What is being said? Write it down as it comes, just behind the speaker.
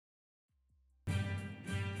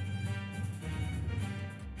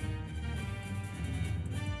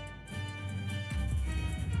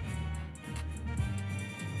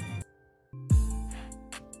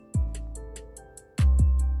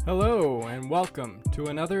Hello and welcome to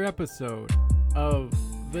another episode of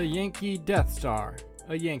the Yankee Death Star,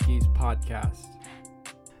 a Yankees podcast.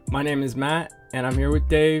 My name is Matt and I'm here with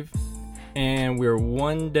Dave, and we're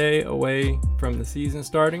one day away from the season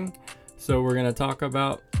starting, so we're going to talk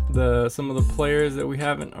about some of the players that we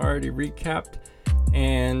haven't already recapped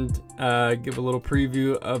and give a little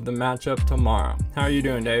preview of the matchup tomorrow. How are you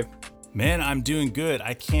doing, Dave? Man, I'm doing good.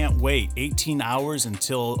 I can't wait. 18 hours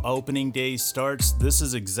until opening day starts. This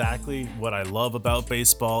is exactly what I love about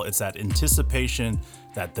baseball. It's that anticipation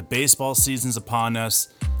that the baseball season's upon us.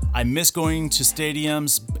 I miss going to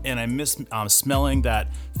stadiums and I miss smelling that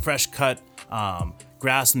fresh cut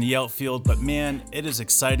grass in the outfield. But man, it is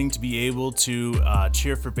exciting to be able to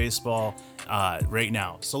cheer for baseball right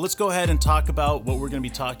now. So let's go ahead and talk about what we're going to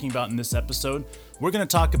be talking about in this episode. We're going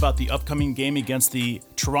to talk about the upcoming game against the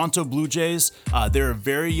Toronto Blue Jays. They're a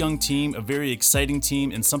very young team, a very exciting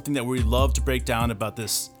team, and something that we love to break down about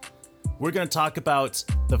this. We're going to talk about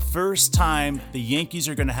the first time the Yankees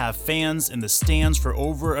are going to have fans in the stands for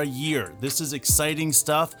over a year. This is exciting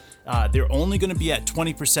stuff. They're only going to be at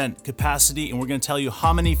 20% capacity, and we're going to tell you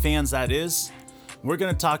how many fans that is. We're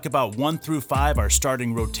going to talk about 1 through 5, our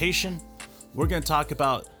starting rotation. We're going to talk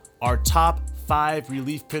about our top 5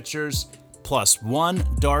 relief pitchers, plus one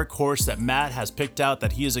dark horse that Matt has picked out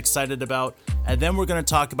that he is excited about. And then we're going to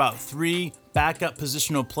talk about 3 backup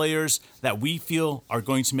positional players that we feel are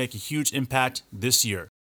going to make a huge impact this year.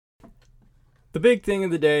 The big thing of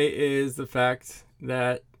the day is the fact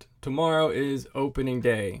that tomorrow is opening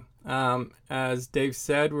day. As Dave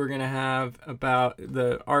said, we're going to have about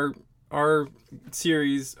our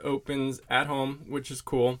series opens at home, which is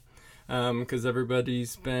cool. Because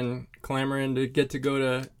everybody's been clamoring to get to go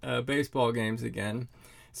to baseball games again.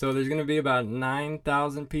 So there's going to be about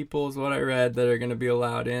 9,000 people is what I read that are going to be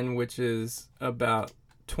allowed in, which is about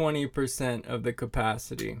 20% of the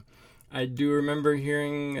capacity. I do remember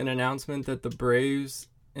hearing an announcement that the Braves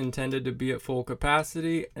intended to be at full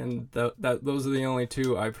capacity, and that those are the only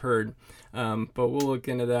 2 I've heard. But we'll look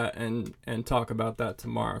into that and talk about that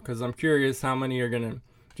tomorrow, because I'm curious how many are going to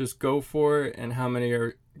just go for it and how many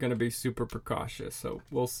are going to be super precautious. So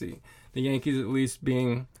we'll see. The Yankees at least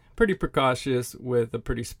being pretty precautious with a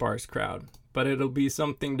pretty sparse crowd, but it'll be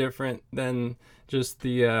something different than just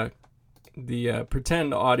the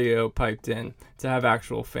pretend audio piped in to have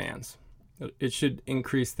actual fans. It should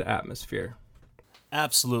increase the atmosphere.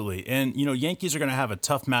 Absolutely. And, Yankees are going to have a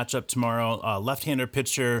tough matchup tomorrow. Left-hander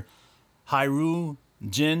pitcher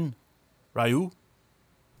Hyun-Jin Ryu.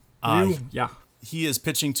 Yeah. He is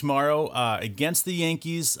pitching tomorrow against the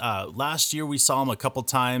Yankees. Last year we saw him a couple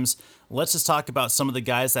times. Let's just talk about some of the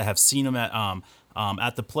guys that have seen him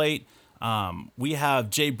at the plate. We have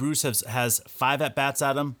Jay Bruce has 5 at-bats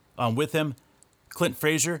with him. Clint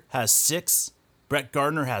Frazier has 6. Brett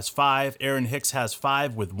Gardner has 5. Aaron Hicks has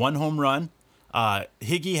 5 with 1 home run.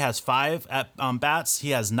 Higgy has 5 at-bats. He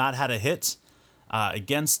has not had a hit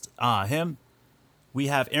against him. We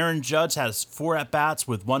have Aaron Judge has 4 at-bats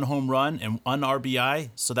with 1 home run and 1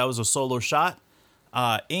 RBI, so that was a solo shot.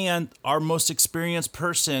 And our most experienced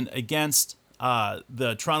person against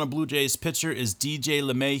the Toronto Blue Jays pitcher is DJ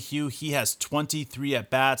LeMahieu. He has 23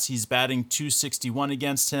 at-bats. He's batting .261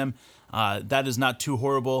 against him. That is not too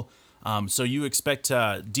horrible. So you expect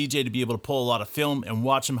DJ to be able to pull a lot of film and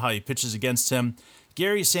watch him how he pitches against him.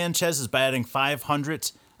 Gary Sanchez is batting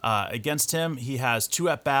 .500 against him. He has 2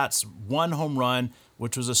 at-bats, 1 home run,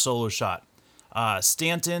 which was a solo shot.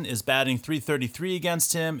 Stanton is batting .333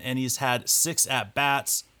 against him, and he's had 6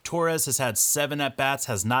 at-bats. Torres has had 7 at-bats,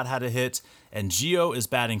 has not had a hit. And Gio is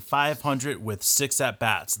batting .500 with 6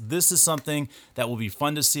 at-bats. This is something that will be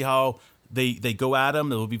fun to see how they go at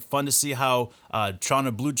him. It will be fun to see how Toronto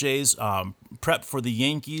Blue Jays prep for the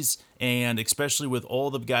Yankees, and especially with all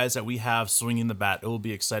the guys that we have swinging the bat. It will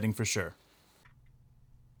be exciting for sure.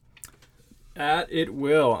 It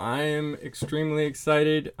will. I am extremely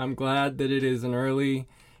excited. I'm glad that it is an early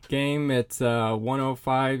game. It's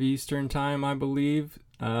 1:05 Eastern time, I believe.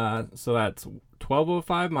 So that's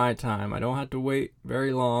 12:05 my time. I don't have to wait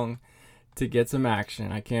very long to get some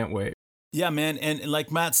action. I can't wait. Yeah, man. And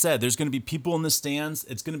like Matt said, there's going to be people in the stands.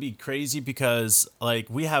 It's going to be crazy because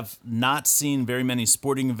we have not seen very many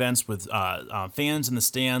sporting events with fans in the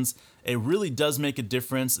stands. It really does make a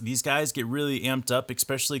difference. These guys get really amped up,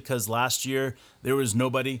 especially because last year there was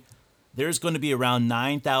nobody. There's going to be around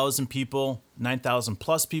 9,000 people, 9,000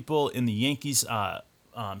 plus people in the Yankees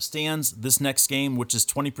stands this next game, which is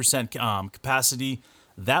 20% capacity.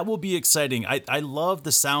 That will be exciting. I love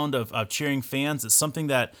the sound of cheering fans. It's something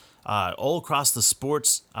that all across the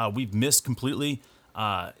sports we've missed completely.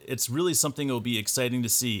 It's really something that will be exciting to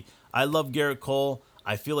see. I love Garrett Cole.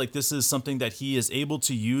 I feel like this is something that he is able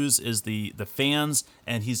to use is the fans,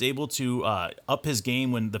 and he's able to up his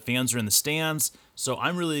game when the fans are in the stands. So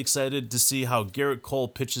I'm really excited to see how Garrett Cole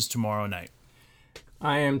pitches tomorrow night.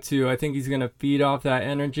 I am too. I think he's going to feed off that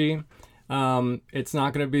energy. It's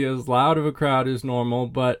not going to be as loud of a crowd as normal,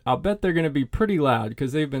 but I'll bet they're going to be pretty loud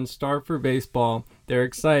because they've been starved for baseball. They're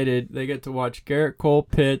excited. They get to watch Garrett Cole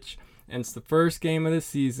pitch, and it's the first game of the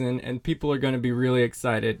season, and people are going to be really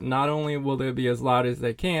excited. Not only will they be as loud as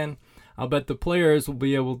they can, I'll bet the players will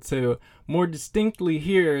be able to more distinctly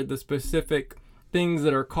hear the specific things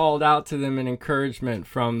that are called out to them in encouragement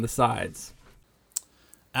from the sides.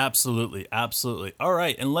 Absolutely, absolutely. All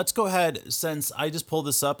right, and let's go ahead, since I just pulled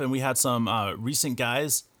this up and we had some recent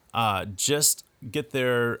guys just get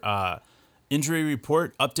their injury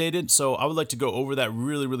report updated. So I would like to go over that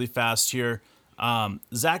really, really fast here.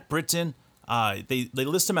 Zach Britton, they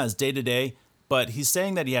list him as day-to-day, but he's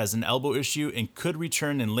saying that he has an elbow issue and could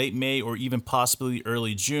return in late May or even possibly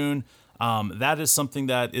early June. That is something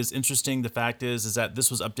that is interesting. The fact is that this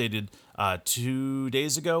was updated 2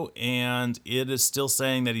 days ago, and it is still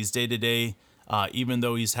saying that he's day-to-day, even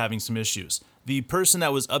though he's having some issues. The person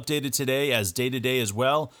that was updated today as day-to-day as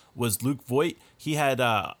well was Luke Voigt. He had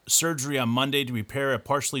surgery on Monday to repair a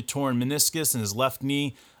partially torn meniscus in his left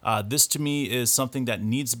knee. This, to me, is something that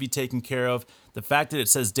needs to be taken care of. The fact that it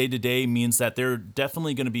says day-to-day means that they're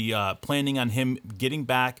definitely going to be planning on him getting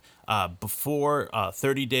back before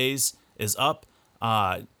 30 days is up,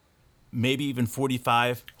 maybe even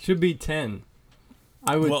 45. Should be 10.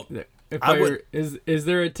 I would. Well, is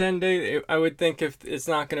there a 10-day? I would think if it's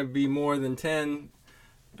not going to be more than 10,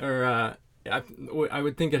 or I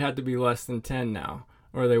would think it had to be less than 10 now,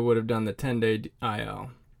 or they would have done the 10-day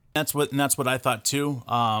IL. That's what I thought too.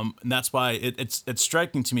 And that's why it's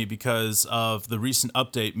striking to me because of the recent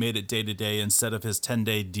update made it day-to-day instead of his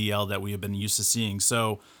 10-day DL that we have been used to seeing.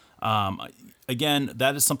 So. Again,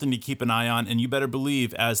 that is something to keep an eye on, and you better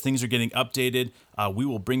believe as things are getting updated, we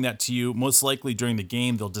will bring that to you. Most likely during the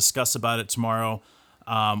game, they'll discuss about it tomorrow.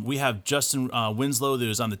 We have Justin Winslow that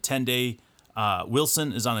is on the 10-day.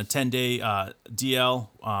 Wilson is on a 10-day DL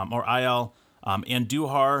or IL.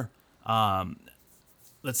 Andujar,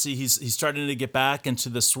 let's see, he's starting to get back into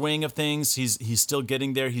the swing of things. He's still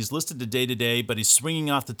getting there. He's listed to day-to-day, but he's swinging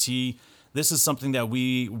off the tee. This is something that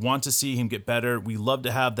we want to see him get better. We love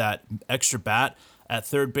to have that extra bat at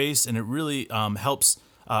third base, and it really helps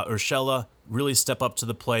Urshela really step up to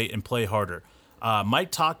the plate and play harder.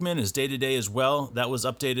 Mike Tauchman is day-to-day as well. That was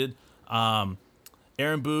updated.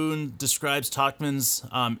 Aaron Boone describes Tauchman's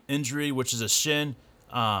injury, which is a shin.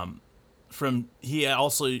 He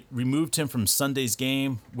also removed him from Sunday's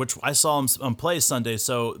game, which I saw him play Sunday,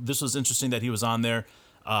 so this was interesting that he was on there.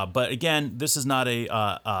 But again, this is not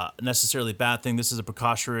a necessarily bad thing. This is a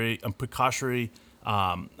precautionary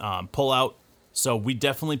pullout. So we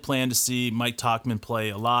definitely plan to see Mike Tauchman play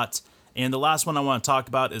a lot. And the last one I want to talk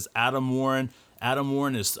about is Adam Warren. Adam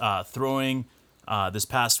Warren is throwing this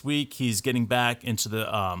past week. He's getting back into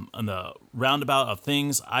on the roundabout of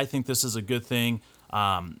things. I think this is a good thing.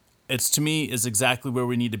 It's, to me, is exactly where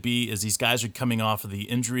we need to be, is these guys are coming off of the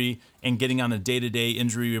injury and getting on a day-to-day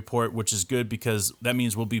injury report, which is good because that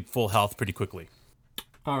means we'll be full health pretty quickly.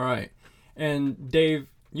 All right. And Dave,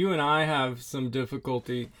 you and I have some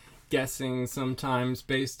difficulty guessing sometimes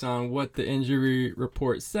based on what the injury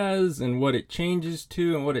report says and what it changes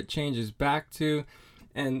to and what it changes back to.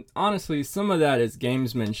 And honestly, some of that is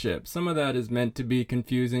gamesmanship. Some of that is meant to be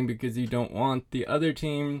confusing because you don't want the other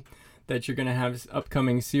team that you're going to have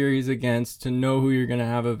upcoming series against to know who you're going to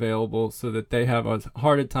have available so that they have as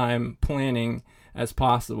hard a time planning as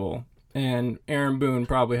possible. And Aaron Boone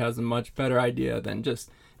probably has a much better idea than just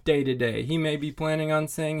day-to-day. He may be planning on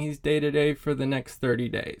saying he's day-to-day for the next 30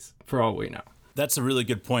 days, for all we know. That's a really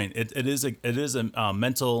good point. It is a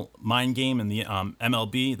mental mind game in the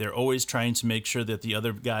MLB. They're always trying to make sure that the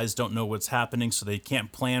other guys don't know what's happening, so they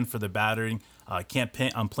can't plan for the batting, can't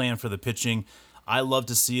plan for the pitching. I love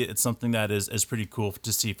to see it. It's something that is pretty cool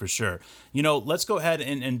to see for sure. Let's go ahead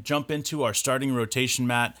and jump into our starting rotation,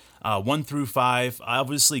 Matt. 1 through 5.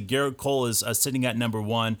 Obviously, Garrett Cole is sitting at number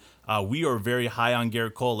 1. We are very high on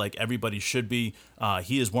Garrett Cole, like everybody should be.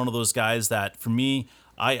 He is one of those guys that, for me,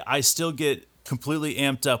 I still get completely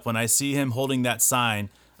amped up when I see him holding that sign,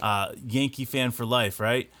 Yankee fan for life,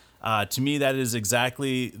 right? To me, that is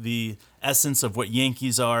exactly the essence of what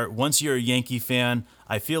Yankees are. Once you're a Yankee fan,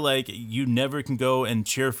 I feel like you never can go and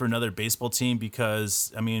cheer for another baseball team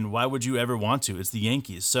because, why would you ever want to? It's the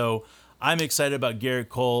Yankees. So I'm excited about Garrett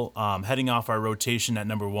Cole heading off our rotation at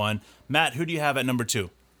number 1. Matt, who do you have at number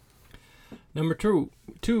 2? Number two,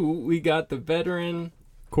 we got the veteran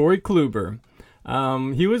Corey Kluber.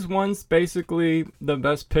 He was once basically the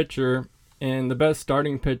best pitcher and the best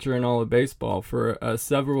starting pitcher in all of baseball for a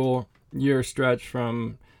several year stretch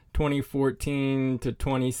from 2014 to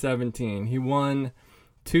 2017. He won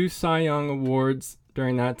 2 Cy Young awards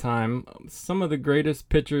during that time. Some of the greatest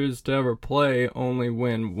pitchers to ever play only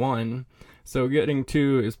win 1, so getting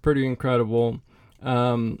 2 is pretty incredible.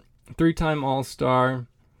 3-time All-Star.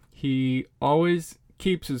 He always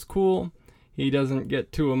keeps his cool. He doesn't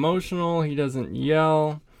get too emotional. He doesn't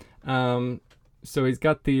yell. So he's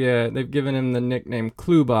got they've given him the nickname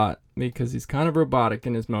Cluebot because he's kind of robotic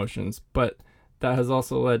in his motions, but that has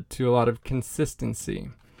also led to a lot of consistency.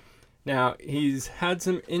 Now, he's had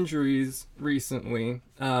some injuries recently,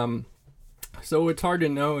 so it's hard to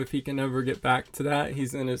know if he can ever get back to that.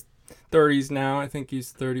 He's in his 30s now. I think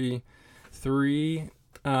he's 33.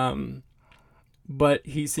 But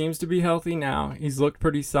he seems to be healthy now. He's looked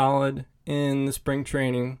pretty solid in the spring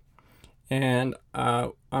training, and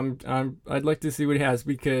I'd like to see what he has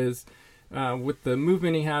because with the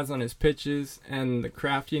movement he has on his pitches and the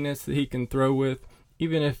craftiness that he can throw with,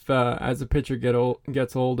 even if as a pitcher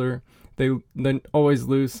gets older, they always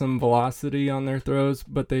lose some velocity on their throws,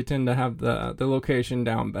 but they tend to have the location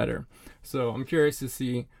down better. So I'm curious to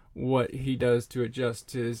see what he does to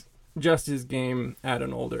adjust his game at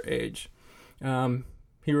an older age.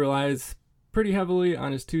 He relies pretty heavily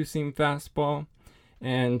on his 2-seam fastball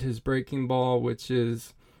and his breaking ball, which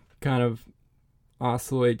is kind of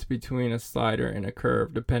oscillates between a slider and a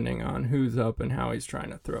curve depending on who's up and how he's trying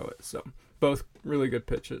to throw it. So both really good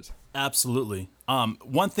pitches. Absolutely.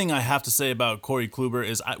 One thing I have to say about Corey Kluber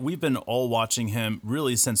is we've been all watching him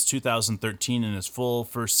really since 2013 in his full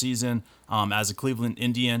first season as a Cleveland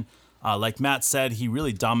Indian. Like Matt said, he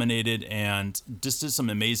really dominated and just did some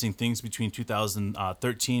amazing things between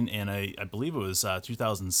 2013 and I believe it was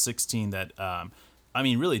 2016 that,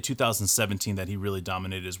 really 2017 that he really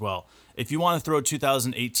dominated as well. If you want to throw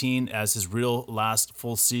 2018 as his real last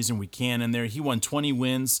full season, we can in there. He won 20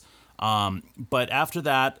 wins. But after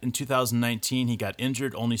that, in 2019, he got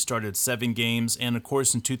injured, only started 7 games. And of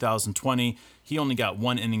course, in 2020, he only got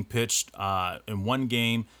 1 inning pitched in 1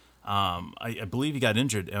 game. I believe he got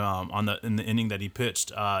injured in the inning that he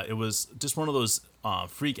pitched. It was just one of those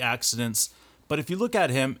freak accidents. But if you look at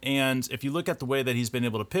him and if you look at the way that he's been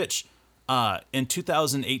able to pitch, in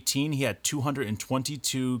 2018 he had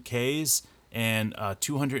 222 Ks and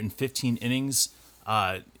 215 innings.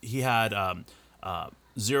 He had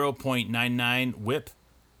 0.99 WHIP.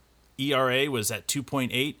 ERA was at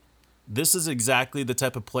 2.8. This is exactly the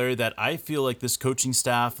type of player that I feel like this coaching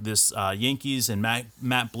staff, this Yankees and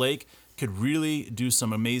Matt Blake could really do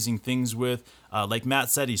some amazing things with. Like Matt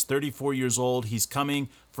said, he's 34 years old. He's coming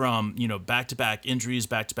from, back-to-back injuries,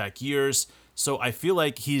 back-to-back years. So I feel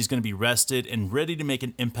like he's going to be rested and ready to make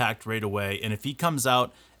an impact right away. And if he comes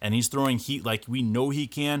out and he's throwing heat like we know he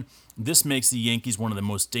can, this makes the Yankees one of the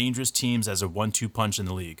most dangerous teams as a 1-2 punch in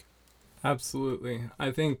the league. Absolutely.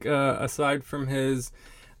 I think aside from his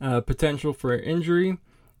potential for injury,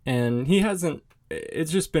 and he hasn't,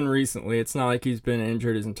 it's just been recently. It's not like he's been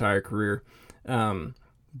injured his entire career.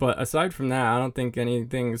 But aside from that, I don't think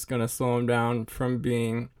anything's going to slow him down from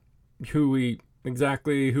being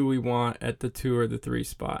exactly who we want at the 2 or the 3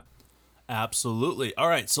 spot. Absolutely. All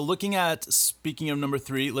right. So speaking of number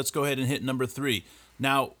 3, let's go ahead and hit number 3.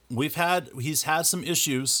 Now he's had some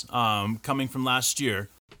issues coming from last year.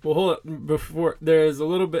 Well, hold up. Before there's a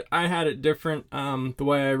little bit, I had it different the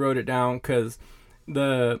way I wrote it down because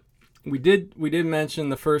we did mention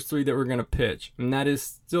the first 3 that we're going to pitch, and that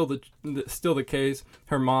is still the case.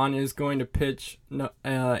 Germán is going to pitch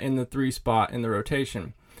in the 3 spot in the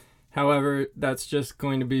rotation. However, that's just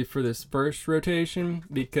going to be for this first rotation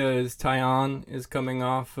because Taillon is coming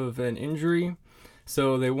off of an injury.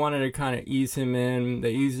 So they wanted to kind of ease him in.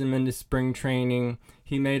 They eased him into spring training.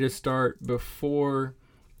 He made a start before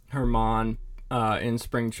Germán in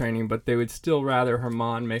spring training, but they would still rather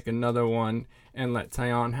Germán make another one and let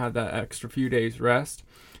Taillon have that extra few days rest.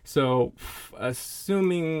 So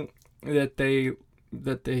assuming that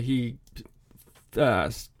he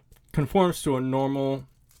conforms to a normal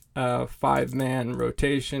 5-man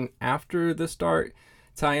rotation after the start,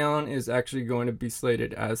 Taillon is actually going to be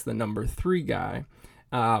slated as the number 3 guy,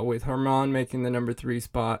 with Germán making the number 3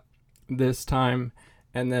 spot this time,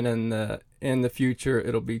 and then in the future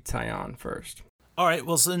it'll be Taillon first. All right.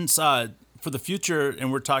 Well, since for the future,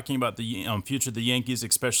 and we're talking about the future of the Yankees,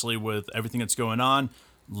 especially with everything that's going on,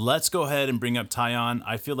 let's go ahead and bring up Taillon.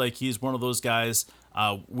 I feel like he's one of those guys.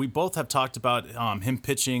 We both have talked about him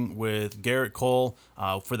pitching with Garrett Cole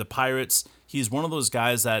for the Pirates. He's one of those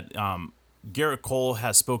guys that Garrett Cole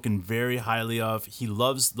has spoken very highly of. He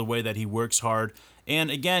loves the way that he works hard. And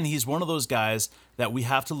again, he's one of those guys that we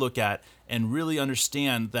have to look at and really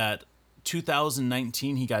understand that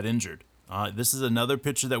 2019 he got injured. This is another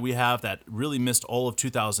pitcher that we have that really missed all of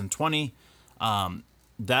 2020.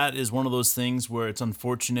 That is one of those things where it's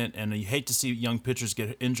unfortunate, and you hate to see young pitchers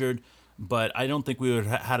get injured, but I don't think we would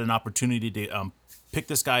have had an opportunity to pick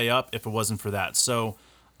this guy up if it wasn't for that. So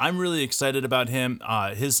I'm really excited about him.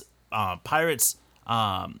 His Pirates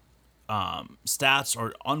stats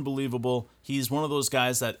are unbelievable. He's one of those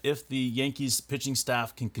guys that if the Yankees pitching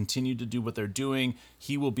staff can continue to do what they're doing,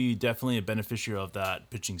 he will be definitely a beneficiary of that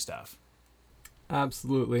pitching staff.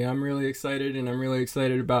 Absolutely. I'm really excited, and I'm really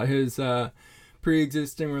excited about his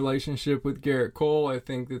pre-existing relationship with Garrett Cole. I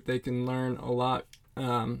think that they can learn a lot,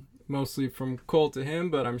 mostly from Cole to him,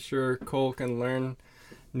 but I'm sure Cole can learn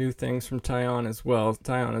new things from Taillon as well.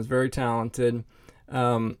 Taillon is very talented.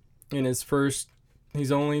 In his first,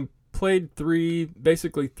 he's only played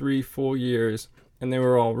basically three full years, and they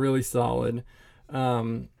were all really solid.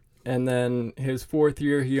 And then his fourth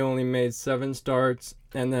year, he only made 7 starts,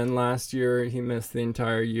 and then last year he missed the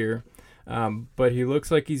entire year. But he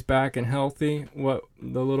looks like he's back and healthy. What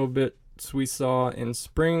the little bits we saw in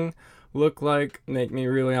spring look like make me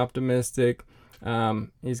really optimistic.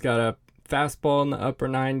 He's got a fastball in the upper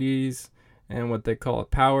 90s and what they call a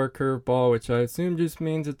power curveball, which I assume just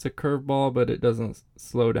means it's a curveball, but it doesn't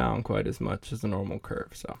slow down quite as much as a normal curve.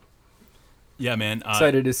 So, yeah, man,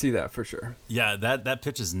 excited to see that for sure. Yeah, that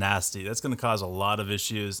pitch is nasty. That's going to cause a lot of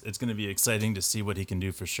issues. It's going to be exciting to see what he can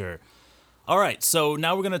do for sure. All right, so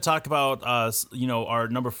now we're going to talk about our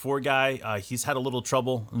number 4 guy. He's had a little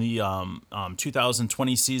trouble in the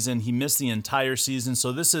 2020 season. He missed the entire season.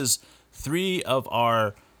 So this is 3 of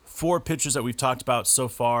our 4 pitchers that we've talked about so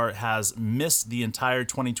far has missed the entire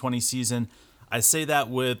 2020 season. I say that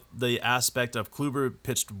with the aspect of Kluber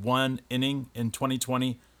pitched 1 inning in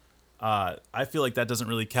 2020. I feel like that doesn't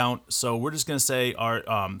really count. So we're just going to say our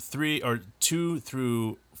 2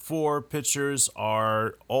 through 4 pitchers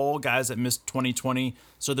are all guys that missed 2020.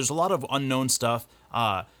 So there's a lot of unknown stuff.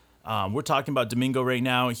 We're talking about Domingo right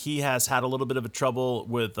now. He has had a little bit of a trouble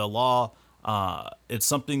with the law. It's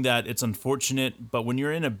something that it's unfortunate, but when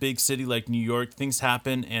you're in a big city like New York, things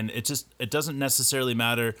happen, and it doesn't necessarily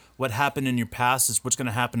matter what happened in your past. It's what's going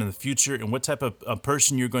to happen in the future and what type of a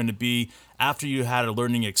person you're going to be after you had a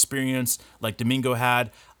learning experience like Domingo had.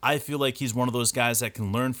 I feel like he's one of those guys that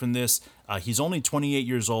can learn from this. He's only 28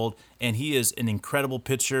 years old, and he is an incredible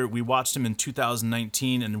pitcher. We watched him in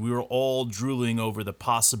 2019, and we were all drooling over the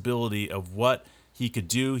possibility of what he could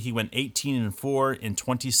do. He went 18-4 in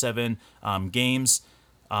 27 games.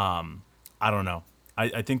 I don't know.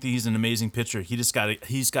 I think that he's an amazing pitcher. He's got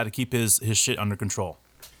to keep his shit under control.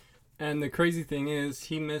 And the crazy thing is,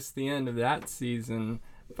 he missed the end of that season,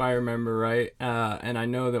 if I remember right. And I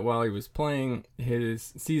know that while he was playing,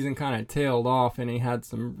 his season kind of tailed off, and he had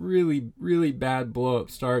some really, really bad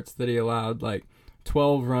blow-up starts that he allowed, like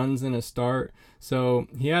 12 runs in a start. So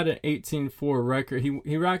he had an 18-4 record.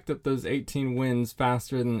 He racked up those 18 wins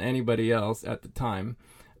faster than anybody else at the time.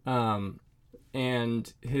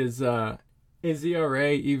 And his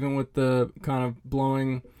ERA, even with the kind of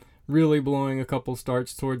really blowing a couple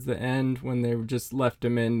starts towards the end when they just left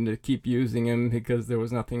him in to keep using him because there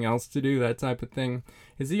was nothing else to do, that type of thing,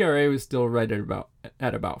 his ERA was still right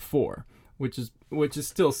at about 4, which is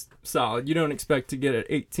still solid. You don't expect to get an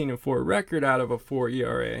 18-4 record out of a 4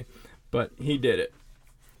 ERA, but he did it,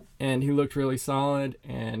 and he looked really solid,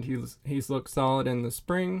 and he's looked solid in the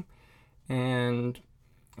spring, and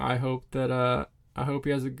I hope he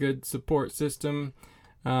has a good support system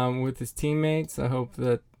with his teammates. I hope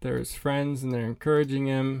that there's friends and they're encouraging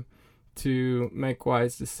him to make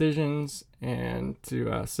wise decisions and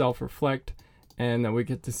to self-reflect, and that we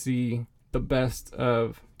get to see the best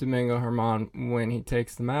of Domingo Germán when he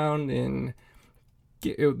takes the mound.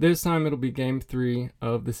 This time it'll be Game 3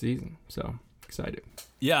 of the season. So excited.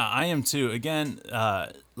 Yeah, I am too. Again,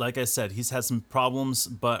 like I said, he's had some problems,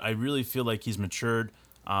 but I really feel like he's matured.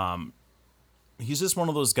 He's just one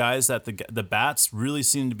of those guys that the bats really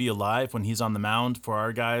seem to be alive when he's on the mound for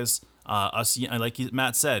our guys.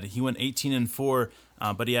 Matt said, he went 18-4,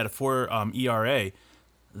 but he had a 4 ERA.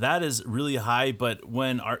 That is really high, but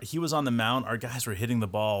when he was on the mound, our guys were hitting the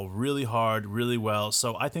ball really hard, really well.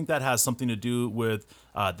 So I think that has something to do with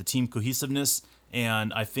the team cohesiveness,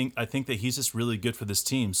 and I think that he's just really good for this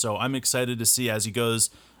team. So I'm excited to see as he goes.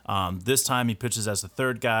 This time he pitches as the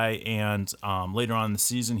 3rd guy, and later on in the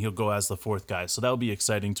season he'll go as the 4th guy. So that'll be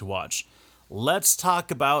exciting to watch. Let's talk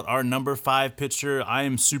about our number 5 pitcher. I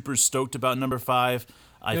am super stoked about number 5.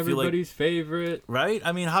 I feel like everybody's favorite. right.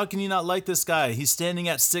 I mean, how can you not like this guy? He's standing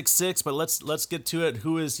at 6'6", but let's get to it.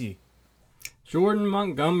 Who is he? Jordan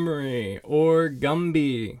Montgomery, or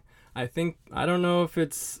Gumby. I think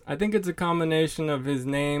it's a combination of his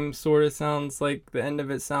name sort of sounds like, the end of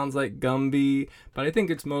it sounds like Gumby, but I think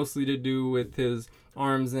it's mostly to do with his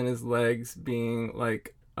arms and his legs being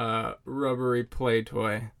like a rubbery play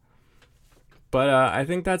toy. But I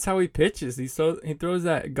think that's how he pitches. He throws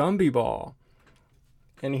that Gumby ball,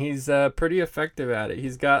 and he's pretty effective at it.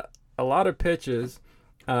 He's got a lot of pitches.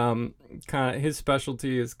 His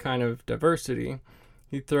specialty is kind of diversity.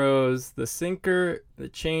 He throws the sinker, the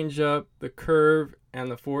changeup, the curve,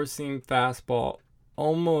 and the four-seam fastball,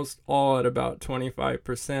 almost all at about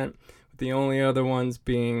 25%, with the only other ones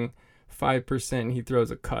being 5% he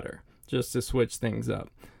throws a cutter, just to switch things up.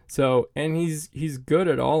 So, and he's good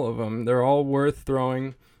at all of them. They're all worth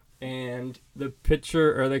throwing, and the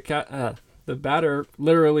pitcher or the batter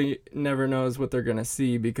literally never knows what they're going to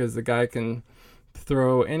see, because the guy can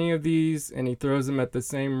throw any of these and he throws them at the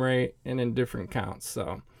same rate and in different counts.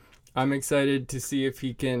 So I'm excited to see if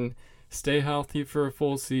he can stay healthy for a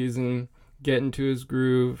full season, get into his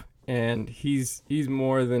groove, and he's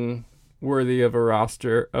more than worthy of a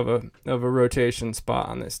roster of a rotation spot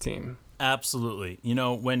on this team. Absolutely. You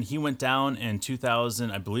know, when he went down in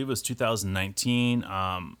 2000, I believe it was 2019,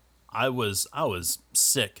 I was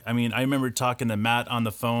sick. I mean, I remember talking to Matt on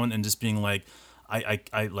the phone and just being like,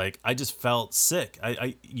 I just felt sick.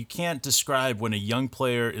 You can't describe when a young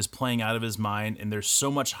player is playing out of his mind and there's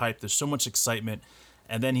so much hype, there's so much excitement,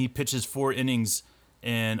 and then he pitches 4 innings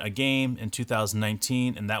in a game in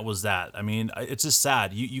 2019, and that was that. I mean, it's just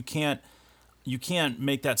sad. You can't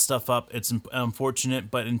make that stuff up. It's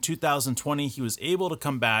unfortunate, but in 2020 he was able to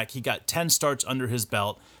come back. He got 10 starts under his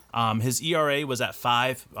belt. His ERA was at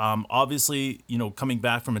 5. Obviously, you know, coming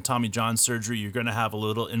back from a Tommy John surgery, you're going to have a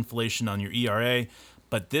little inflation on your ERA.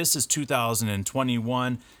 But this is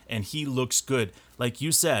 2021, and he looks good. Like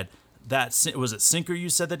you said, was it sinker you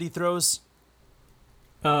said that he throws?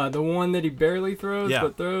 The one that he barely throws,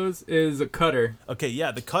 but throws, is a cutter. Okay,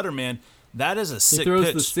 yeah, the cutter, man. That is a sick pitch. He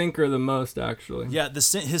throws the sinker the most, actually. Yeah,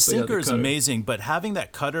 his sinker is amazing, but having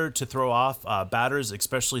that cutter to throw off batters,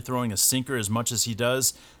 especially throwing a sinker as much as he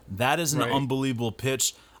does, that is an unbelievable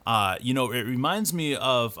pitch. You know, it reminds me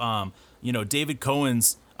of, David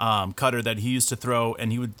Cohen's cutter that he used to throw,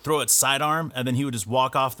 and he would throw it sidearm, and then he would just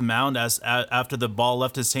walk off the mound after the ball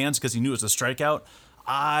left his hands because he knew it was a strikeout.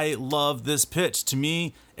 I love this pitch. To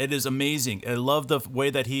me, it is amazing. I love the way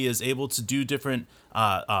that he is able to do different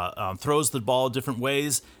throws the ball different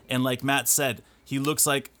ways. And like Matt said, he looks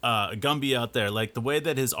like a Gumby out there. Like the way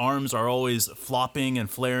that his arms are always flopping and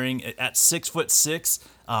flaring at 6'6",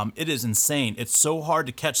 it is insane. It's so hard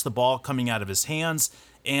to catch the ball coming out of his hands.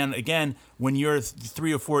 And again, when you're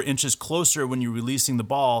 3 or 4 inches closer when you're releasing the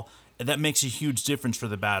ball, that makes a huge difference for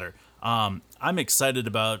the batter. I'm excited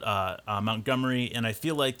about Montgomery, and I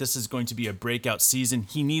feel like this is going to be a breakout season.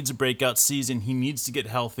 He needs a breakout season. He needs to get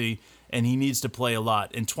healthy, and he needs to play a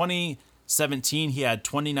lot. In 2017, he had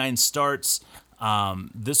 29 starts.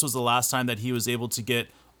 This was the last time that he was able to get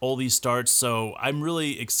all these starts, so I'm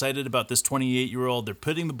really excited about this 28-year-old. They're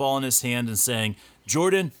putting the ball in his hand and saying,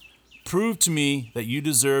 Jordan, prove to me that you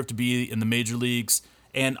deserve to be in the major leagues.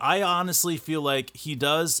 And I honestly feel like he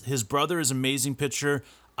does. His brother is an amazing pitcher.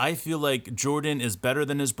 I feel like Jordan is better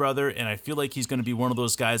than his brother, and I feel like he's going to be one of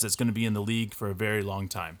those guys that's going to be in the league for a very long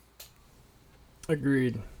time.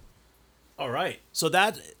 Agreed. All right. So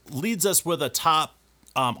that leads us with a top,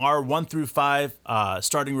 our 1 through 5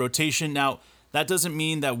 starting rotation. Now, that doesn't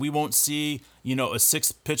mean that we won't see, a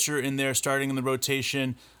sixth pitcher in there starting in the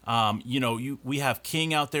rotation. We have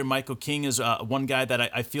King out there. Michael King is one guy that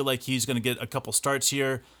I feel like he's going to get a couple starts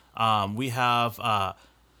here. We have,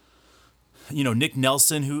 Nick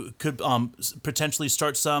Nelson, who could potentially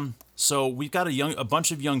start some. So we've got a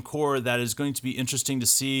bunch of young core that is going to be interesting to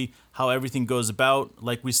see how everything goes about.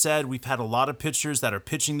 Like we said, we've had a lot of pitchers that are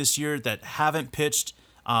pitching this year that haven't pitched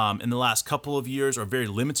in the last couple of years, or very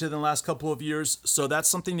limited in the last couple of years. So that's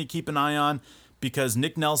something to keep an eye on, because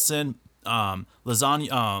Nick Nelson,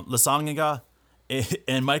 Lasagna,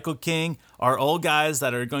 and Michael King are all guys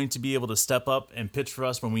that are going to be able to step up and pitch for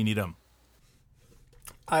us when we need them.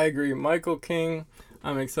 I agree. Michael King,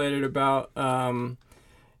 I'm excited about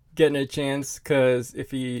getting a chance, because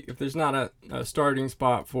if there's not a starting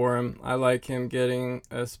spot for him, I like him getting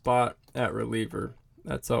a spot at reliever.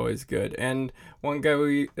 That's always good. And one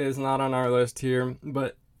guy is not on our list here,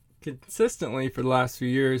 but consistently for the last few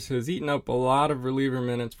years has eaten up a lot of reliever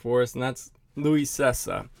minutes for us, and that's Luis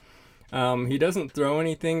Cessa. He doesn't throw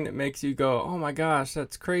anything that makes you go, oh my gosh,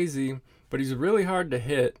 that's crazy, but he's really hard to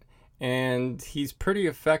hit, and he's pretty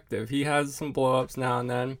effective. He has some blow-ups now and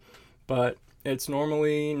then, but it's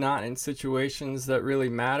normally not in situations that really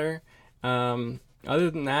matter.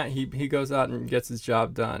 Other than that, he goes out and gets his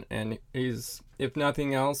job done, and he's, if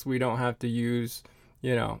nothing else, we don't have to use,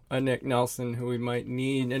 a Nick Nelson who we might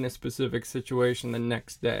need in a specific situation the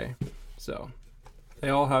next day. So they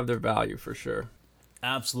all have their value for sure.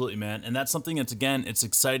 Absolutely, man. And that's something that's, again, it's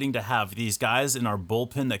exciting to have these guys in our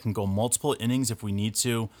bullpen that can go multiple innings if we need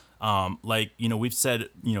to. We've said,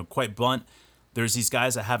 quite blunt, there's these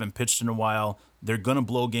guys that haven't pitched in a while. They're going to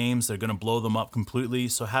blow games. They're going to blow them up completely.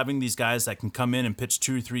 So having these guys that can come in and pitch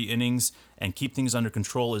 2 or 3 innings and keep things under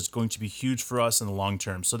control is going to be huge for us in the long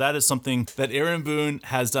term. So that is something that Aaron Boone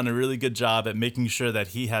has done a really good job at, making sure that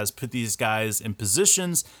he has put these guys in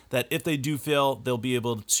positions that if they do fail, they'll be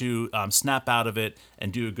able to snap out of it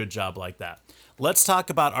and do a good job like that. Let's talk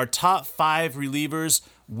about our top 5 relievers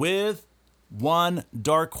with one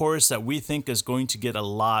dark horse that we think is going to get a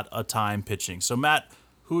lot of time pitching. So Matt,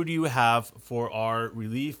 who do you have for our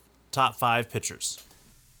relief top 5 pitchers?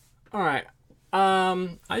 All right.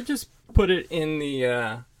 I just put it in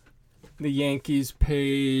the Yankees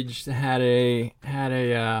page. Had a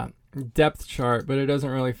depth chart, but it doesn't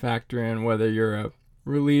really factor in whether you're a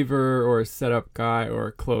reliever or a setup guy or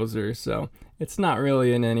a closer. So it's not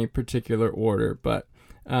really in any particular order, but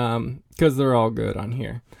because they're all good on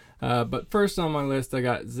here. But first on my list, I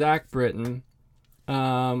got Zach Britton,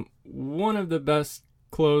 one of the best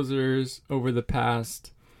closers over the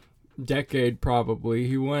past decade, probably.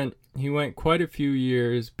 He went quite a few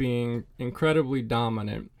years being incredibly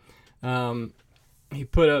dominant. He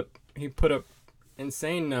put up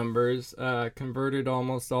insane numbers, converted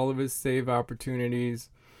almost all of his save opportunities,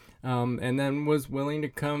 and then was willing to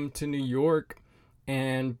come to New York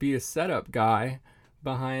and be a setup guy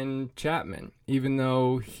behind Chapman, even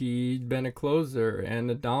though he'd been a closer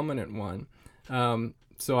and a dominant one.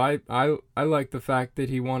 So I like the fact that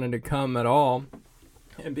he wanted to come at all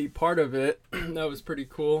and be part of it. That was pretty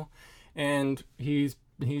cool. And he's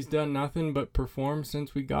done nothing but perform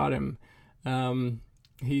since we got him.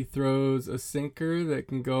 He throws a sinker that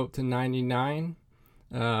can go up to 99,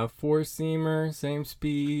 four-seamer, same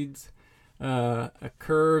speeds, a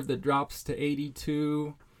curve that drops to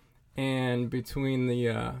 82, and between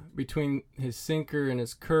his sinker and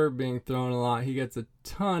his curve being thrown a lot, he gets a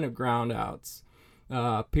ton of ground outs.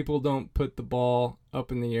 People don't put the ball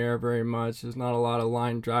up in the air very much. There's not a lot of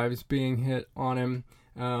line drives being hit on him,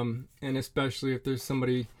 and especially if there's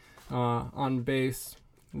somebody on base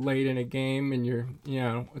late in a game and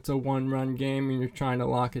it's a one-run game and you're trying to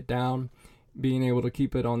lock it down, being able to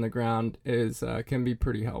keep it on the ground can be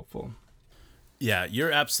pretty helpful. Yeah,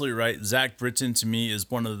 you're absolutely right. Zach Britton, to me, is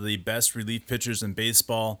one of the best relief pitchers in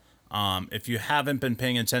baseball. If you haven't been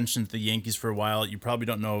paying attention to the Yankees for a while, you probably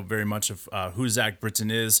don't know very much of who Zach Britton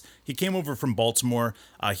is. He came over from Baltimore.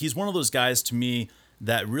 He's one of those guys, to me,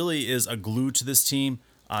 that really is a glue to this team.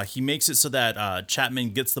 He makes it so that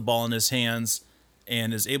Chapman gets the ball in his hands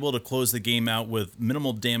and is able to close the game out with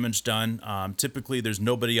minimal damage done. Typically, there's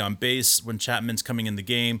nobody on base when Chapman's coming in the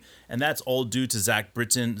game, and that's all due to Zach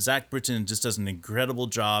Britton. Zach Britton just does an incredible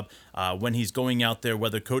job when he's going out there,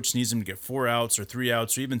 whether coach needs him to get 4 outs or 3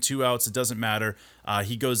 outs or even 2 outs, it doesn't matter.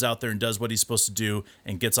 He goes out there and does what he's supposed to do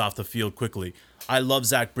and gets off the field quickly. I love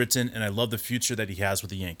Zach Britton, and I love the future that he has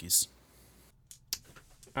with the Yankees.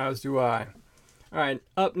 As do I. All right,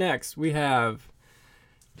 up next, we have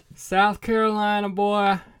South Carolina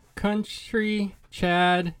boy, Country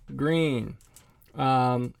Chad Green.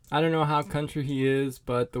 I don't know how country he is,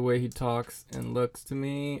 but the way he talks and looks to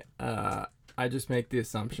me, I just make the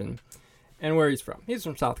assumption. And where he's from. He's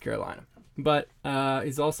from South Carolina. But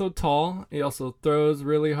he's also tall. He also throws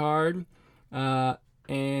really hard.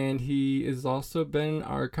 And he has also been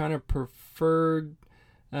our kind of preferred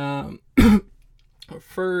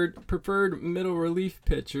middle relief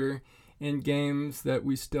pitcher in games that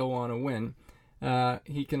we still want to win.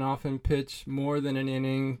 He can often pitch more than an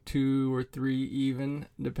inning, 2 or 3 even,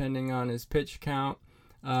 depending on his pitch count.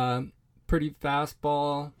 Pretty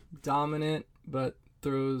fastball, dominant, but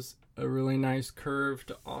throws a really nice curve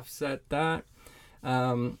to offset that.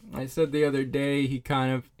 I said the other day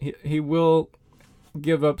he will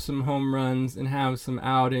give up some home runs and have some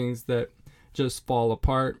outings that just fall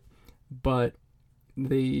apart, but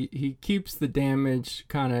he keeps the damage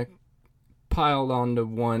kind of piled onto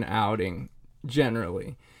one outing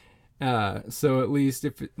generally. So at least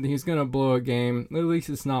if he's going to blow a game, at least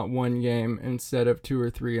it's not one game instead of 2 or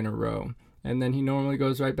 3 in a row. And then he normally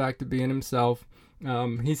goes right back to being himself.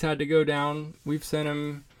 He's had to go down. We've sent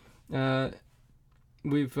him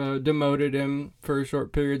demoted him for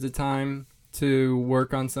short periods of time to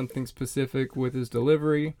work on something specific with his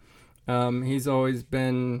delivery. He's always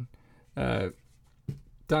been done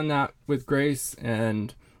that with grace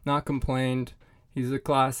and not complained. He's a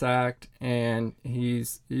class act, and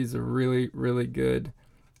he's a really, really good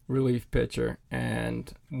relief pitcher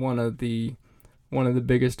and one of the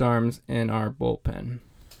biggest arms in our bullpen.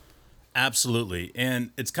 Absolutely.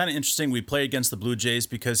 And it's kind of interesting. We play against the Blue Jays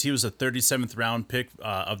because he was a 37th round pick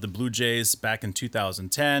of the Blue Jays back in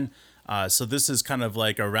 2010. So this is kind of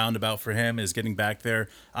like a roundabout for him, is getting back there.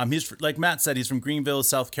 He's, like Matt said, he's from Greenville,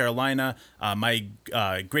 South Carolina. My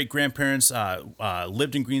great-grandparents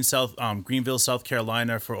lived in Greenville, South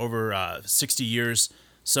Carolina for over 60 years.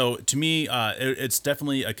 So to me, it's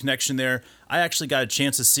definitely a connection there. I actually got a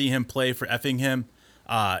chance to see him play for Effingham,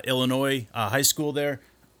 Illinois high school there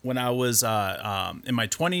when I was in my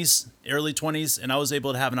 20s, early 20s, and I was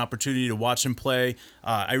able to have an opportunity to watch him play.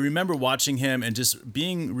 I remember watching him and just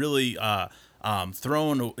being really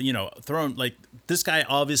thrown. Like, this guy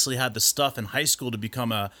obviously had the stuff in high school to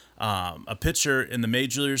become a pitcher in the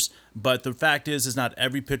majors, but the fact is not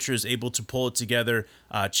every pitcher is able to pull it together.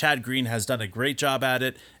 Chad Green has done a great job at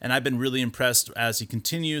it, and I've been really impressed as he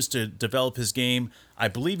continues to develop his game. I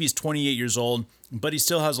believe he's 28 years old, but he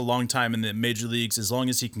still has a long time in the major leagues as long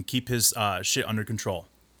as he can keep his shit under control.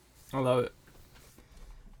 I love it.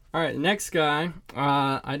 All right, next guy,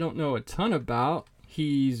 I don't know a ton about.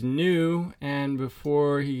 He's new, and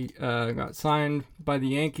before he got signed by the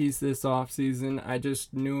Yankees this offseason, I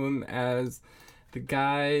just knew him as the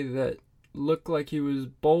guy that looked like he was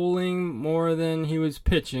bowling more than he was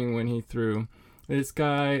pitching when he threw. This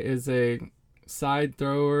guy is a side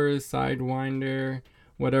thrower, sidewinder,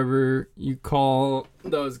 whatever you call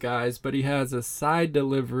those guys, but he has a side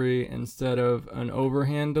delivery instead of an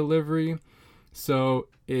overhand delivery. So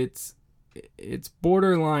it's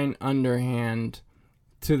borderline underhand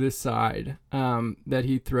to the side that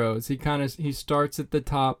he throws. He starts at the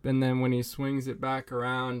top, and then when he swings it back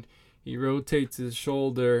around, he rotates his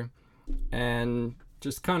shoulder and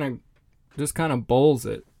just kind of bowls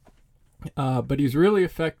it. But he's really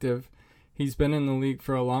effective. He's been in the league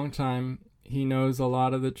for a long time. He knows a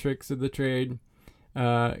lot of the tricks of the trade.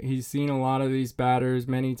 He's seen a lot of these batters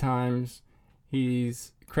many times.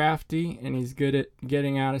 He's crafty, and he's good at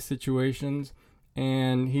getting out of situations.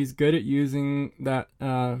 And he's good at using that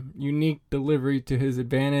unique delivery to his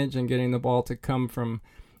advantage and getting the ball to come from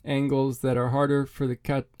angles that are harder for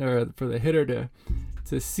the hitter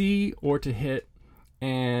to see or to hit.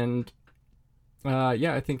 And I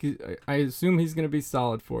assume he's going to be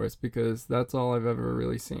solid for us because that's all I've ever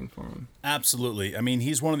really seen for him. Absolutely. I mean,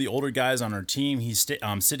 he's one of the older guys on our team. He's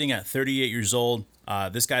sitting at 38 years old.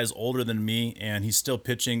 This guy is older than me, and he's still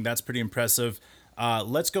pitching. That's pretty impressive.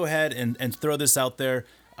 Let's go ahead and throw this out there.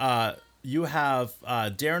 You have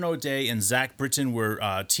Darren O'Day and Zach Britton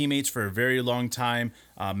were teammates for a very long time,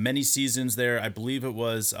 many seasons there. I believe it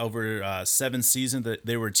was over 7 seasons that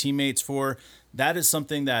they were teammates for. That is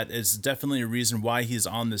something that is definitely a reason why he's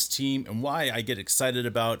on this team and why I get excited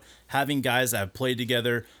about having guys that have played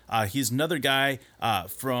together. He's another guy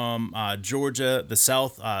from Georgia, the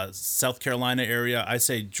South Carolina area. I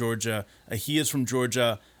say Georgia. He is from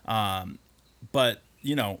Georgia. But,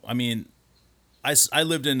 I mean, I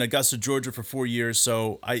lived in Augusta, Georgia for 4 years,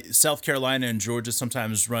 so South Carolina and Georgia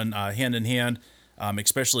sometimes run hand in hand,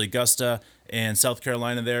 especially Augusta and South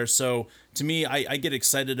Carolina there. So to me, I get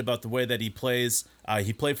excited about the way that he plays.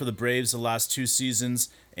 He played for the Braves the last 2 seasons,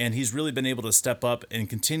 and he's really been able to step up and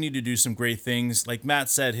continue to do some great things. Like Matt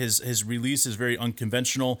said, his release is very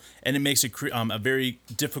unconventional, and it makes it a very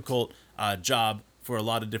difficult job for a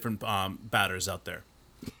lot of different batters out there.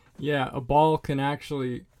 Yeah, a ball can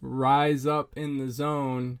actually rise up in the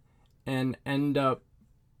zone and end up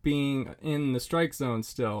being in the strike zone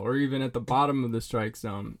still, or even at the bottom of the strike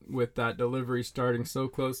zone with that delivery starting so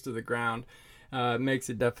close to the ground. It makes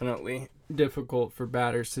it definitely difficult for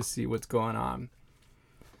batters to see what's going on.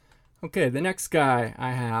 Okay, the next guy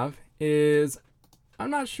I have is,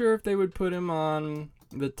 I'm not sure if they would put him on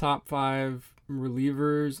the top 5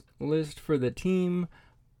 relievers list for the team,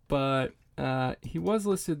 but he was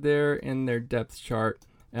listed there in their depth chart,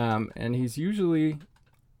 and he's usually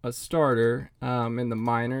a starter in the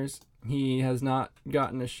minors. He has not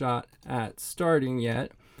gotten a shot at starting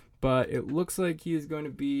yet, but it looks like he is going to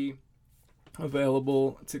be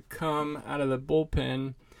available to come out of the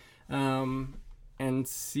bullpen and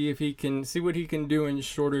see what he can do in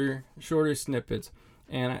shorter snippets.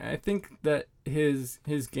 And I think that his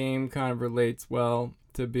game kind of relates well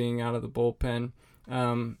to being out of the bullpen.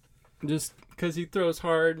 Just because he throws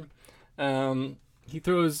hard. He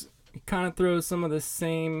throws kind of throws some of the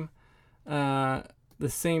same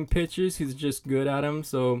pitches. He's just good at them.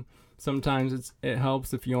 So sometimes it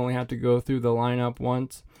helps if you only have to go through the lineup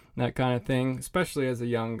once, that kind of thing. Especially as a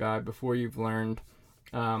young guy, before you've learned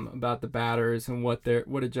about the batters and what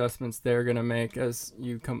adjustments they're gonna make as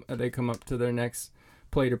they come up to their next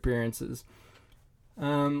plate appearances.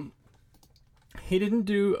 He didn't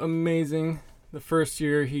do amazing the first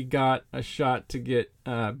year. He got a shot to get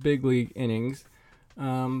big league innings,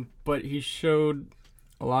 but he showed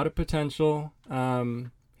a lot of potential.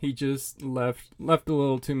 He just left a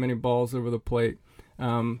little too many balls over the plate.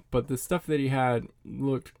 But the stuff that he had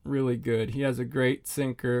looked really good. He has a great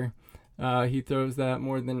sinker. He throws that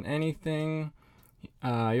more than anything.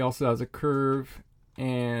 He also has a curve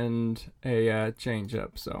and a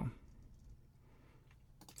changeup.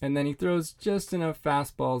 And then he throws just enough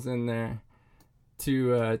fastballs in there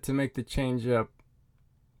to make the changeup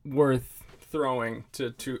worth throwing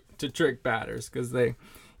to trick batters, because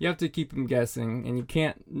you have to keep them guessing, and you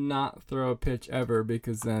can't not throw a pitch ever,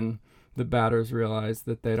 because then the batters realize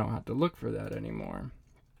that they don't have to look for that anymore.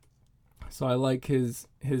 So I like his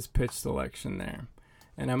pitch selection there,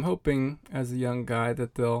 and I'm hoping as a young guy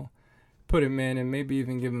that they'll put him in and maybe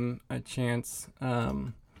even give him a chance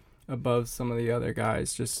above some of the other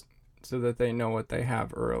guys, just so that they know what they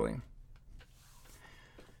have early.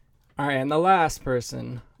 All right, and the last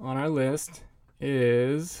person on our list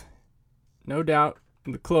is, no doubt,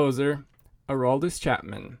 the closer, Aroldis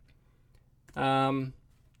Chapman. Kind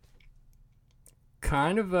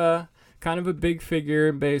of a big figure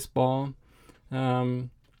in baseball.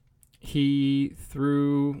 He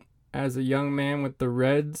threw as a young man with the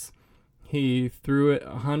Reds. He threw it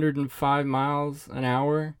 105 miles an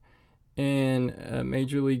hour in a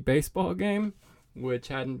Major League Baseball game, which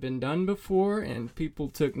hadn't been done before, and people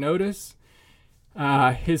took notice.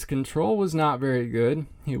 His control was not very good.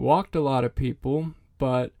 He walked a lot of people,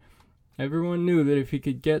 but everyone knew that if he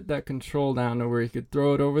could get that control down to where he could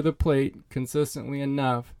throw it over the plate consistently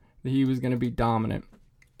enough, that he was going to be dominant.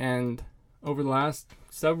 And over the last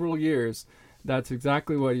several years, that's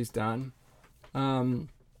exactly what he's done.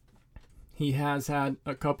 He has had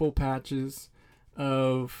a couple patches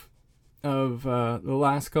of the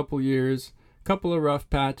last couple years, couple of rough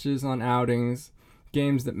patches on outings,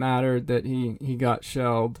 games that mattered that he got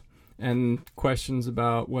shelled, and questions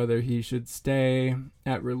about whether he should stay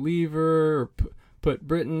at reliever or put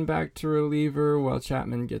Britton back to reliever while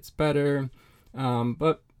Chapman gets better.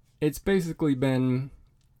 But it's basically been,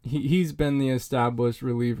 he's been the established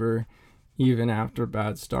reliever even after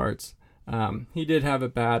bad starts. He did have a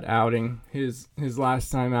bad outing his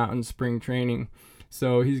last time out in spring training,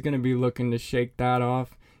 so he's going to be looking to shake that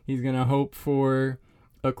off. He's going to hope for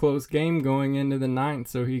a close game going into the ninth,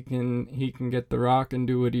 so he can get the rock and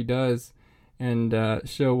do what he does, and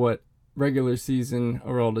show what regular season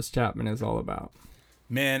Aroldis Chapman is all about.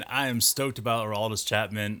 Man, I am stoked about Aroldis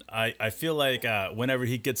Chapman. I feel like whenever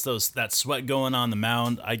he gets that sweat going on the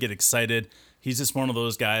mound, I get excited. He's just one of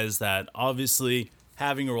those guys that, obviously,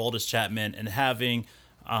 having Aroldis Chapman and having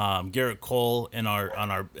Garrett Cole in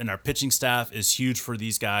our pitching staff is huge for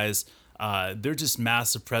these guys. They're just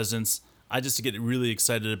massive presence. I just get really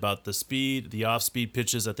excited about the speed, the off-speed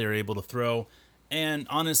pitches that they're able to throw. And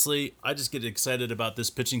honestly, I just get excited about this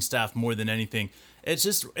pitching staff more than anything. It's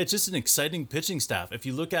just an exciting pitching staff. If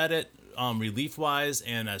you look at it relief-wise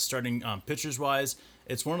and starting pitchers-wise,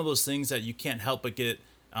 it's one of those things that you can't help but get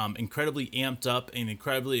incredibly amped up and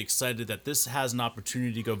incredibly excited that this has an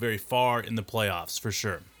opportunity to go very far in the playoffs, for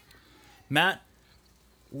sure. Matt,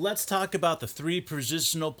 let's talk about the three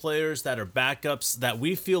positional players that are backups that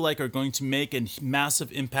we feel like are going to make a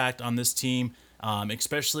massive impact on this team,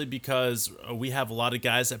 especially because we have a lot of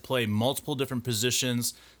guys that play multiple different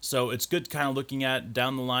positions. So it's good kind of looking at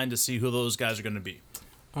down the line to see who those guys are going to be.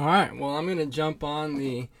 All right. Well, I'm going to jump on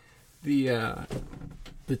the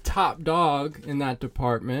top dog in that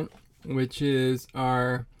department, which is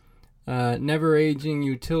our never-aging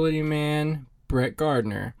utility man, Brett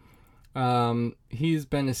Gardner. He's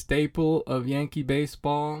been a staple of Yankee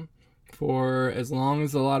baseball for as long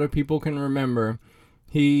as a lot of people can remember.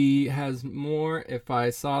 He has more, if I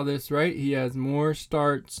saw this right, he has more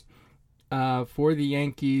starts for the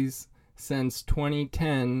Yankees since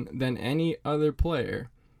 2010 than any other player,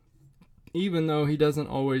 even though he doesn't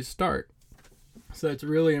always start. So it's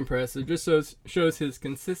really impressive. Just shows his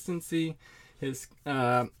consistency, his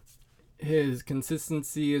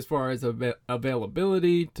consistency as far as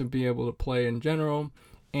availability to be able to play in general,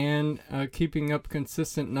 and keeping up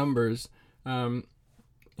consistent numbers.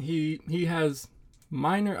 He has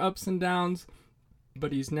minor ups and downs,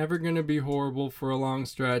 but he's never going to be horrible for a long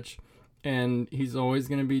stretch. and he's always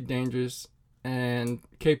going to be dangerous and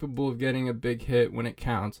capable of getting a big hit when it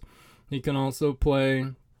counts. He can also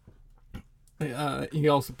play. He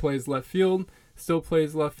also plays left field. Still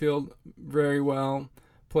plays left field very well.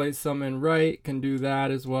 Plays some in right. Can do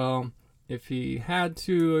that as well. If he had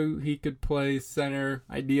to, he could play center.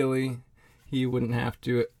 Ideally, he wouldn't have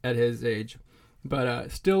to at his age.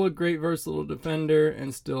 But still a great versatile defender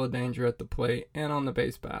and still a danger at the plate and on the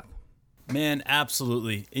base path. Man,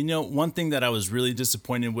 absolutely. One thing that I was really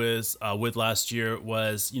disappointed with last year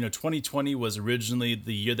was, 2020 was originally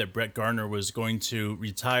the year that Brett Gardner was going to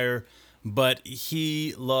retire, but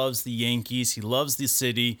he loves the Yankees. He loves the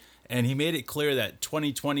city. And he made it clear that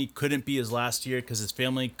 2020 couldn't be his last year because his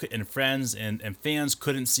family and friends and fans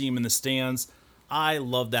couldn't see him in the stands. I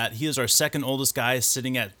love that. He is our second oldest guy,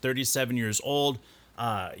 sitting at 37 years old.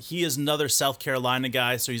 He is another South Carolina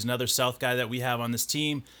guy, so he's another South guy that we have on this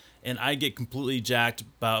team. And I get completely jacked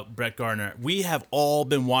about Brett Gardner. We have all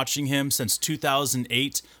been watching him since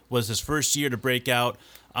 2008 was his first year to break out.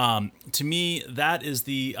 To me, that is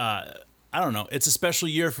I don't know. It's a special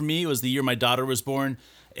year for me. It was the year my daughter was born.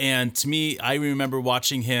 And to me, I remember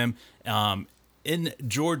watching him in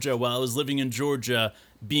Georgia while I was living in Georgia,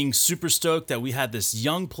 being super stoked that we had this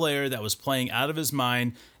young player that was playing out of his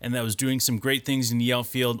mind and that was doing some great things in the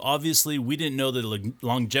outfield. Obviously, we didn't know the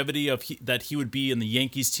longevity of that he would be in the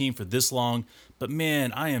Yankees team for this long. But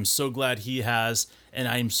man, I am so glad he has, and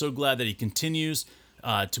I am so glad that he continues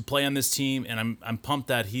to play on this team. And I'm pumped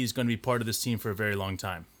that he's going to be part of this team for a very long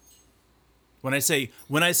time. When I say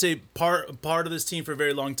part of this team for a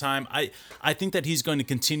very long time, I think that he's going to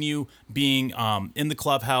continue being in the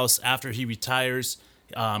clubhouse after he retires.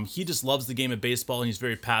 He just loves the game of baseball and he's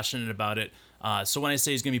very passionate about it. So when I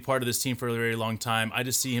say he's going to be part of this team for a very long time, I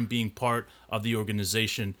just see him being part of the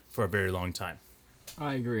organization for a very long time.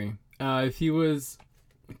 I agree. If he was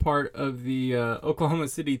part of the Oklahoma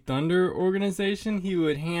City Thunder organization, he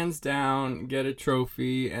would hands down get a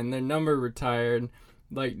trophy and their number retired,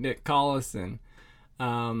 like Nick Collison.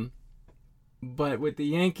 But with the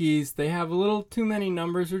Yankees, they have a little too many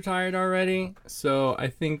numbers retired already, so I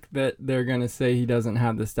think that they're going to say he doesn't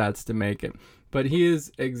have the stats to make it. But he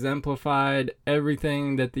has exemplified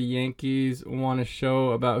everything that the Yankees want to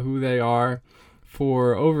show about who they are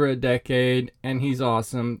for over a decade, and he's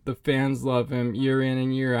awesome. The fans love him year in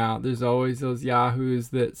and year out. There's always those yahoos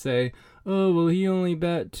that say, oh, well, he only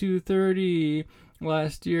bat .230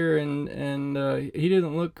 last year, and he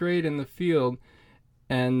didn't look great in the field,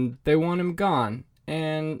 and they want him gone.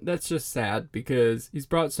 And that's just sad because he's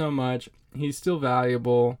brought so much. He's still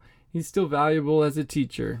valuable. He's still valuable as a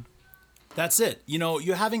teacher. That's it.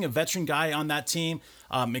 You're having a veteran guy on that team,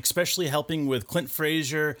 especially helping with Clint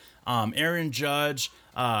Frazier, Aaron Judge,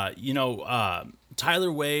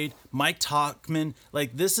 Tyler Wade, Mike Tauchman.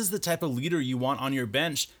 Like, this is the type of leader you want on your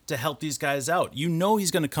bench to help these guys out.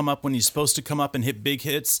 He's going to come up when he's supposed to come up and hit big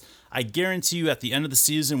hits. I guarantee you at the end of the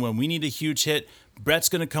season when we need a huge hit, Brett's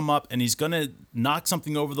going to come up and he's going to knock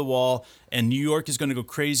something over the wall, and New York is going to go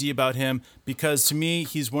crazy about him because, to me,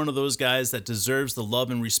 he's one of those guys that deserves the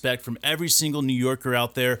love and respect from every single New Yorker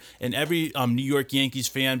out there and every New York Yankees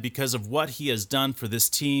fan because of what he has done for this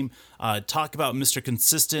team. Talk about Mr.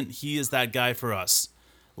 Consistent. He is that guy for us.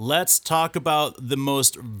 Let's talk about the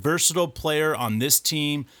most versatile player on this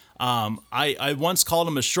team. I once called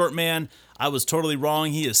him a short man. I was totally wrong.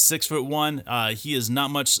 He is 6'1". He is not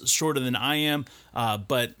much shorter than I am.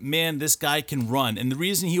 But man, this guy can run. And the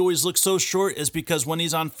reason he always looks so short is because when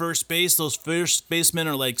he's on first base, those first basemen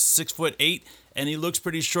are like 6'8", and he looks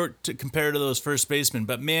pretty short compared to those first basemen.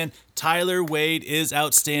 But man, Tyler Wade is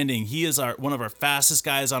outstanding. He is one of our fastest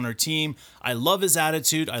guys on our team. I love his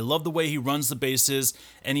attitude. I love the way he runs the bases,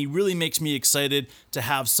 and he really makes me excited to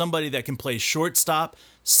have somebody that can play shortstop,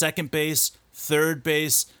 second base, third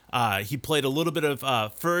base. He played a little bit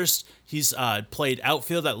of first. He's played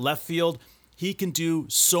outfield at left field. He can do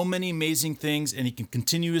so many amazing things, and he can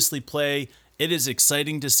continuously play. It is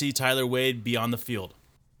exciting to see Tyler Wade be on the field.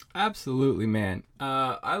 Absolutely, man.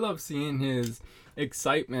 I love seeing his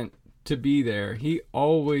excitement to be there. He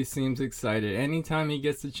always seems excited. Anytime he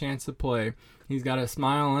gets the chance to play, he's got a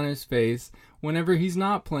smile on his face. Whenever he's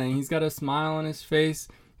not playing, he's got a smile on his face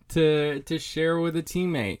to share with a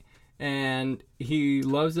teammate. And he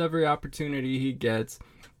loves every opportunity he gets.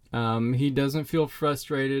 He doesn't feel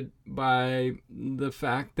frustrated by the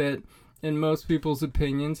fact that, in most people's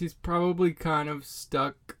opinions, he's probably kind of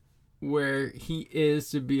stuck where he is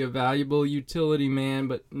to be a valuable utility man,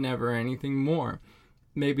 but never anything more.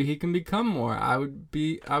 Maybe he can become more. I would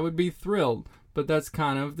be thrilled, but that's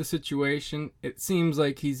kind of the situation it seems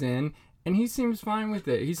like he's in, And he seems fine with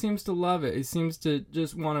it. He seems to love it. He seems to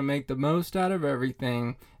just want to make the most out of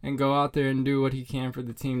everything and go out there and do what he can for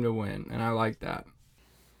the team to win. And I like that.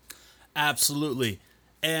 Absolutely.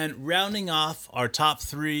 And rounding off our top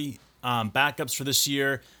three backups for this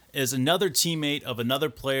year is another teammate of another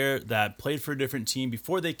player that played for a different team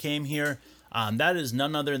before they came here. That is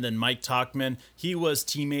none other than Mike Tauchman. He was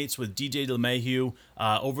teammates with DJ LeMahieu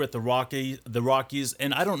over at the Rockies,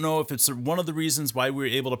 and I don't know if it's one of the reasons why we were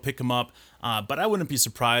able to pick him up, but I wouldn't be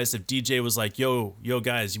surprised if DJ was like, yo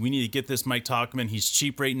guys, we need to get this Mike Tauchman. He's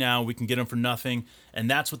cheap right now. We can get him for nothing,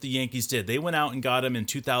 and that's what the Yankees did. They went out and got him in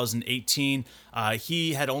 2018.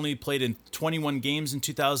 He had only played in 21 games in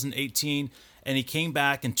 2018, and he came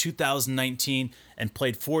back in 2019 and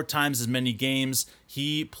played 4 times as many games.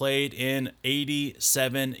 He played in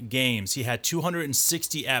 87 games. He had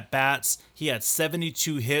 260 at-bats. He had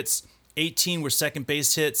 72 hits. 18 were second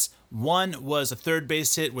base hits. 1 was a third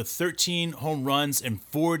base hit with 13 home runs and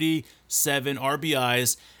 47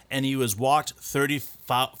 RBIs. And he was walked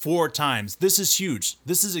 34 times. This is huge.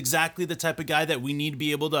 This is exactly the type of guy that we need to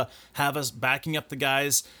be able to have us backing up the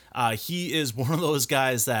guys. He is one of those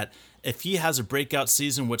guys that if he has a breakout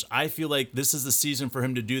season, which I feel like this is the season for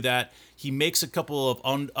him to do that, he makes a couple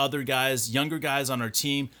of other guys, younger guys on our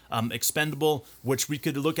team, expendable, which we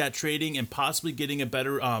could look at trading and possibly getting a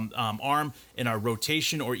better arm in our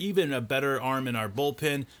rotation or even a better arm in our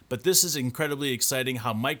bullpen. But this is incredibly exciting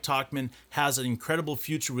how Mike Tauchman has an incredible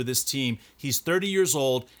future with this team. He's 30 years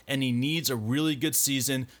old and he needs a really good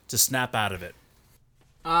season to snap out of it.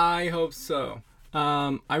 I hope so.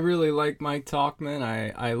 I really like Mike Tauchman.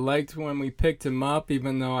 I liked when we picked him up,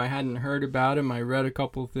 even though I hadn't heard about him. I read a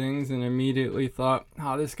couple things and immediately thought,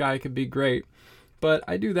 this guy could be great. But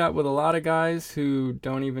I do that with a lot of guys who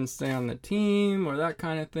don't even stay on the team or that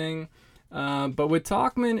kind of thing. But with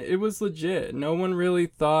Tauchman, it was legit. No one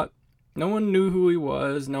knew who he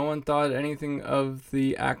was. No one thought anything of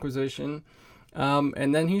the acquisition.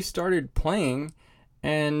 And then he started playing,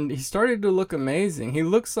 and he started to look amazing. He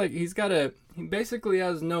looks like he basically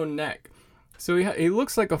has no neck. So he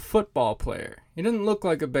looks like a football player. He doesn't look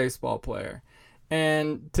like a baseball player.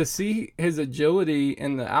 And to see his agility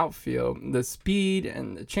in the outfield, the speed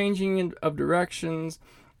and the changing of directions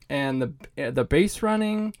and the base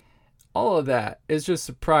running, all of that is just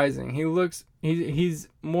surprising. He's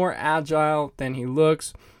more agile than he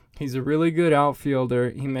looks. He's a really good outfielder.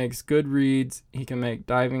 He makes good reads. He can make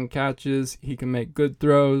diving catches. He can make good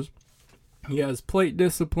throws. He has plate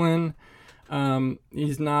discipline.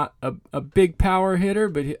 He's not a big power hitter,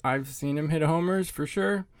 but I've seen him hit homers for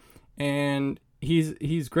sure. And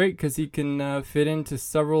he's great because he can fit into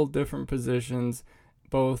several different positions,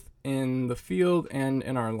 both in the field and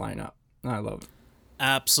in our lineup. I love it.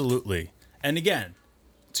 Absolutely. And again,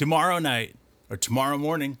 tomorrow night or tomorrow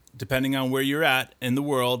morning, depending on where you're at in the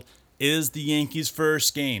world, is the Yankees'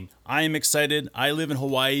 first game. I am excited. I live in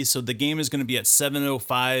Hawaii, so the game is going to be at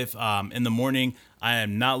 7:05 in the morning. I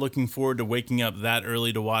am not looking forward to waking up that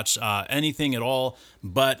early to watch anything at all,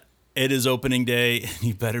 but it is opening day, and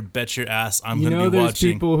you better bet your ass I'm going to be watching. There's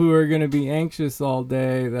people who are going to be anxious all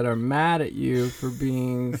day that are mad at you for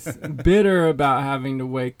being bitter about having to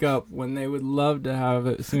wake up when they would love to have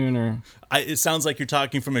it sooner. It sounds like you're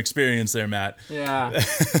talking from experience there, Matt. Yeah.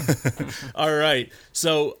 All right.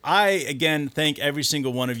 So I, again, thank every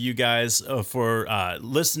single one of you guys for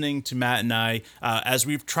listening to Matt and I as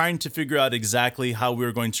we're trying to figure out exactly how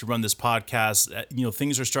we're going to run this podcast.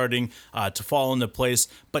 Things are starting to fall into place.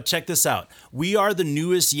 But check this out. We are the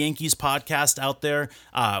newest Yankees podcast out there.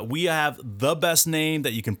 We have the best name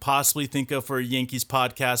that you can possibly think of for a Yankees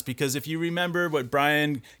podcast, because if you remember what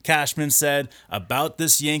Brian Cashman said about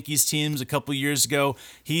this Yankees team a couple years ago,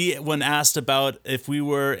 when asked about if we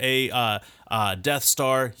were a Death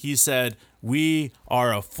Star, he said, "We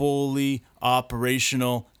are a fully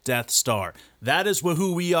operational Death Star." That is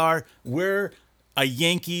who we are. We're a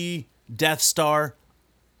Yankee Death Star,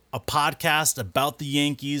 a podcast about the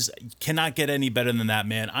Yankees. Cannot get any better than that,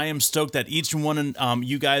 man. I am stoked that each one of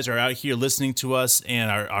you guys are out here listening to us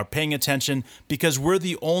and are paying attention, because we're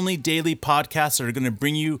the only daily podcasts that are going to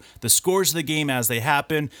bring you the scores of the game as they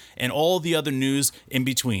happen and all the other news in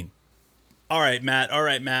between. All right,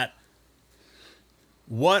 Matt.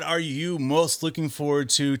 What are you most looking forward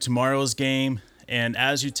to tomorrow's game? And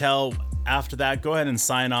as you tell, after that, go ahead and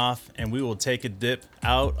sign off, and we will take a dip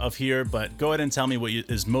out of here. But go ahead and tell me what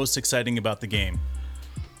is most exciting about the game.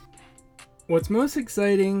 What's most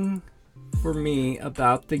exciting for me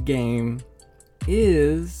about the game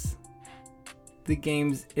is the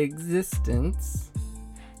game's existence,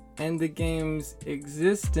 and the game's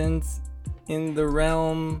existence in the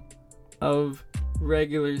realm of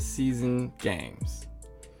regular season games.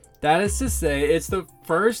 That is to say, it's the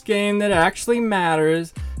first game that actually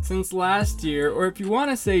matters since last year, or if you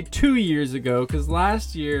want to say 2 years ago, because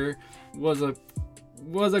last year was a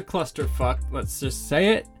clusterfuck, let's just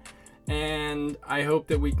say it. And I hope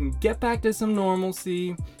that we can get back to some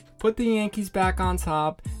normalcy, put the Yankees back on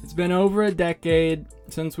top. It's been over a decade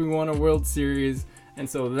since we won a World Series, and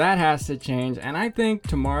so that has to change. And I think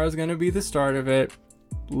tomorrow's going to be the start of it.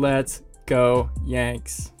 Let's go,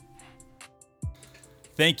 Yanks.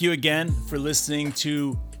 Thank you again for listening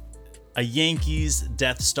to a Yankees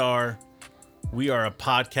Death Star. We are a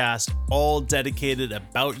podcast all dedicated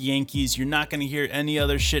about Yankees. You're not going to hear any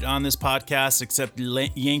other shit on this podcast except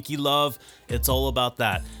Yankee love. It's all about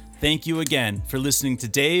that. Thank you again for listening to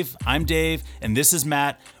Dave. I'm Dave, and this is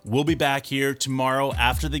Matt. We'll be back here tomorrow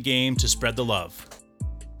after the game to spread the love.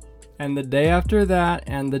 And the day after that,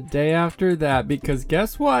 and the day after that, because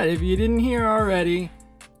guess what? If you didn't hear already,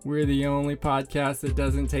 we're the only podcast that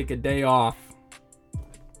doesn't take a day off.